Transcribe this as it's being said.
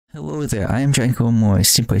Hello there, I am GiantGrotle more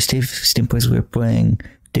Steam Boys. We're playing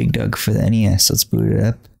Dig Dug for the NES. Let's boot it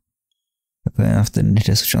up. We're playing off the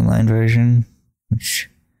Nintendo Switch Online version, which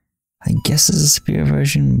I guess is a superior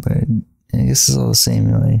version, but I guess it's all the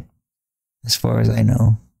same really, as far as I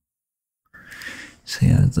know. So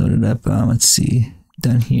yeah, let's load it up. Let's see.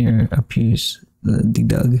 Down here, up here's the Dig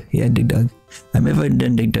Dug. Yeah, Dig Dug. I may have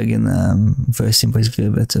done Dig Dug in the first Steam Boys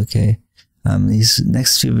video, but that's okay. These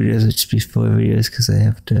next few videos will just be filler videos because I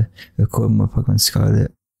have to record more Pokemon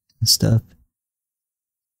Scarlet and stuff.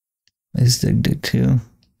 Is Dig Dug 2?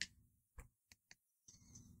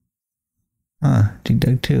 Dig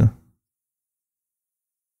Dug 2.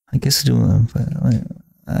 I guess I'll do one, but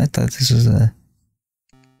I thought this was a...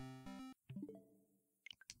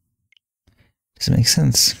 Doesn't make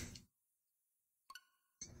sense.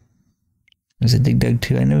 There's a Dig Dug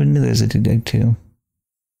 2. I never knew there was a Dig Dug 2.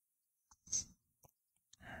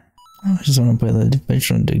 I just want to play the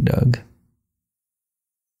original Dig Dug.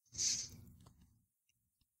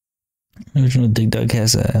 The original Dig Dug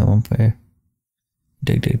has a one player.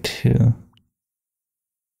 Dig Dug 2.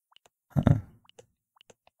 Huh.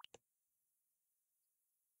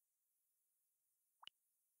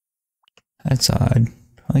 That's odd.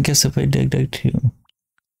 I guess I played Dig Dug 2.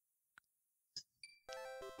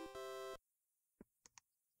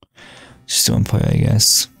 Just one player, I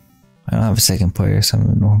guess. I don't have a second player, so I'm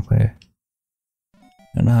a normal player. I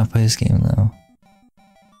don't know how to play this game though.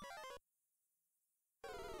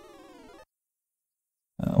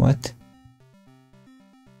 What?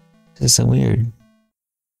 This is so weird.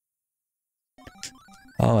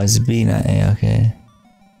 Oh, it's B, not A, okay.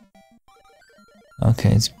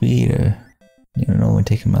 Okay, it's B to... You don't know when to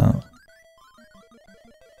take him out.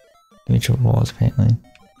 Give me triple walls, apparently.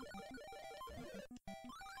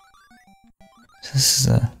 So this is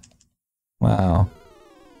a... Wow.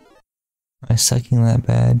 Am I sucking that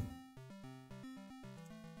bad?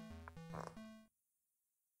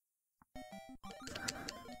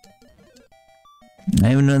 I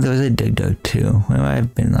didn't even know there was a Dig Dug 2. Where have I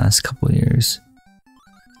been the last couple of years?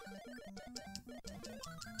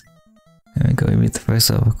 There we go, we beat the first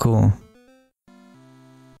level, cool.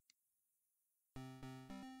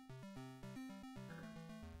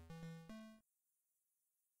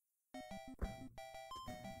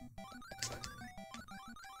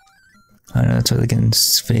 I know that's why they can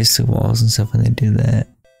face the walls and stuff when they do that.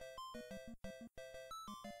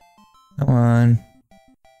 Come on.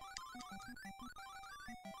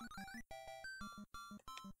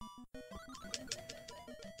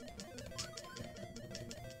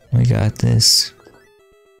 We got this.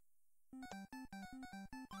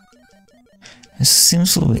 This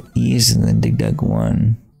seems a little bit easier than Dig Dug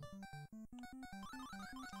 1.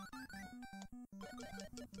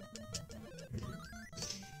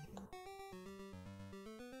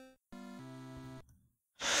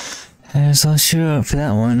 So I'll shoot up for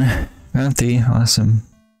that one. Round 3, awesome.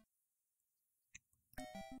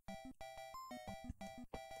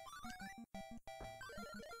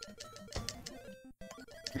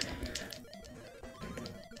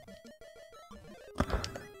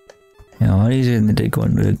 Yeah, a lot easier than the Dig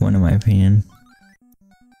 1 in my opinion.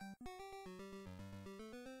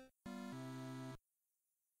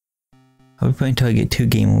 I'll be playing until I get 2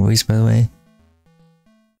 Game Overs, by the way.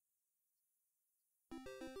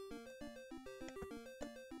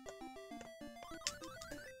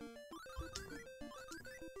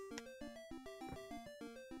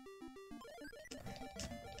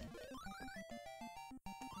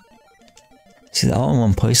 See, they're all in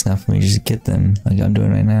one place now for me to just get them, like I'm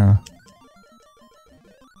doing right now.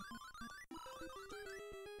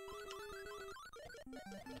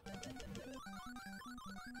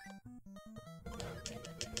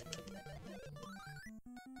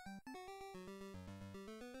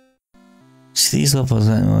 See, these levels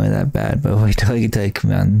aren't really that bad, but wait till I get to like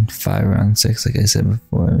round 5, round 6, like I said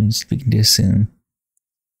before. We can do it soon.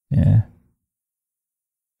 Yeah.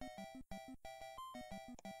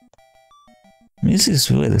 Music is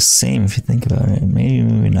really the same if you think about it. Maybe,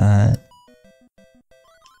 maybe not.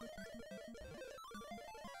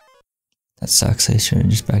 That sucks. I should have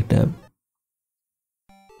just backed up.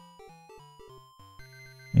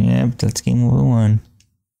 Yeah, but that's game over 1.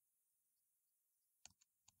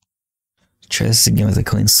 Try this again with a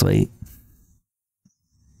clean slate.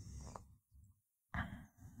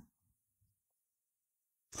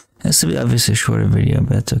 This will be obviously a shorter video,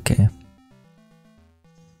 but that's okay.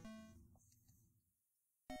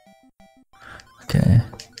 Okay.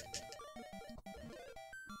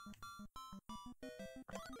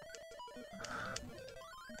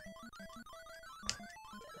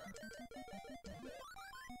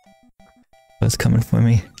 What's coming for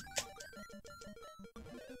me?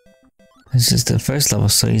 It's just the first level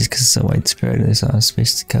so easy because it's so widespread. There's a lot of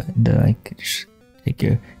space to cut to like just take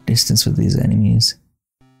your distance with these enemies.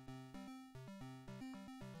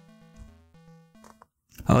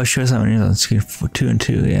 Oh, it shows how many on the screen for 2 and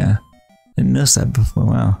 2, yeah. I didn't notice that before,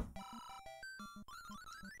 wow.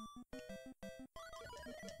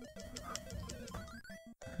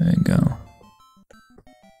 There you go.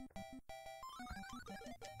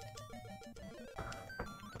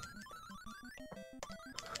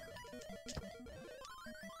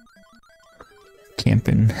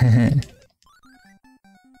 Camping.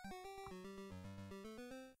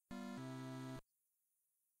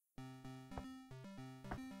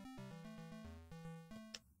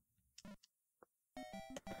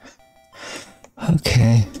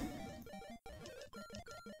 Okay.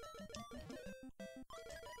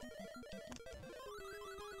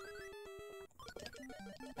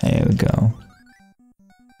 There we go.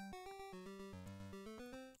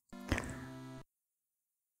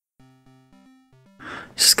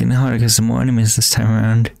 It's just getting harder because some more enemies this time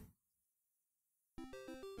around.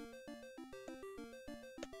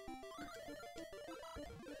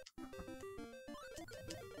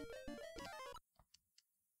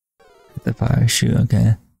 The parachute,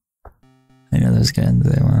 okay. I know there's guns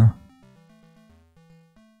there, wow.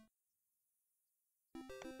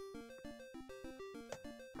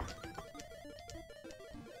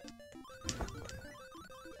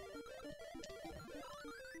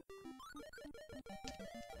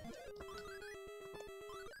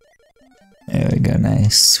 There we go,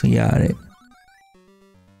 nice. We got it.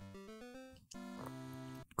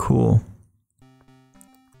 Cool.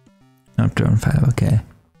 Up to round 5, okay.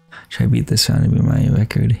 Should I beat this round to be my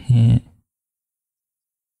record? Yeah.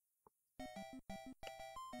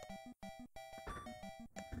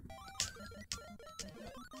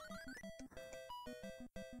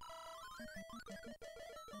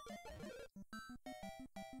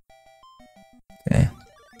 Okay,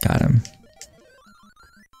 got him.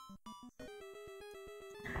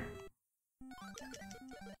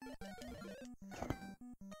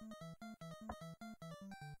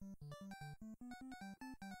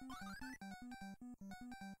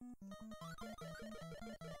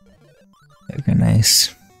 Okay,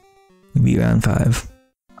 nice. We'll be round 5.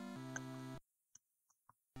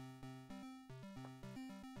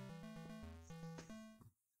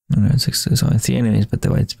 Round 6, there's only 3 enemies, but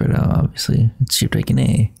they're widespread out, obviously. It's Sheep taking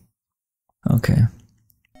A. Okay.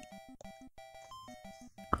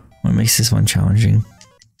 What makes this one challenging?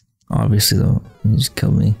 Obviously, though, he just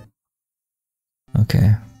killed me.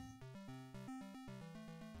 Okay.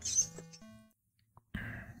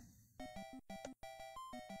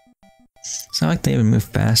 It's not like they even move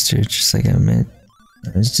faster, it's just like I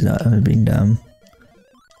was being dumb.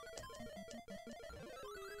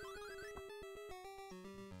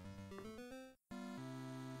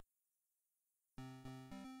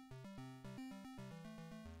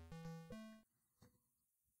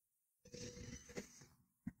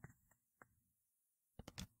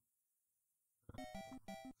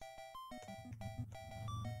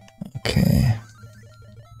 Okay.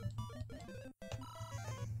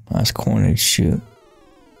 Last cornered, shoot.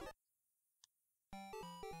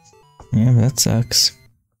 Yeah, that sucks.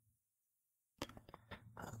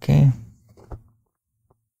 Okay.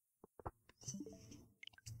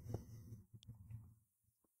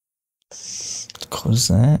 Let's close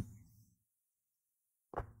that.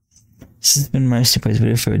 This has been my Steam Plays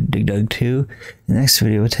video for Dig Dug 2. The next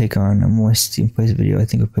video will take on a more Steam Plays video. I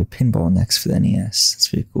think we'll play pinball next for the NES. That's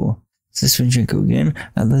pretty cool. So this has been GiantGrotle again.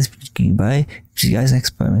 I'd like to be by. See you guys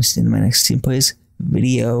next time. In my next Steam Plays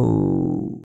video.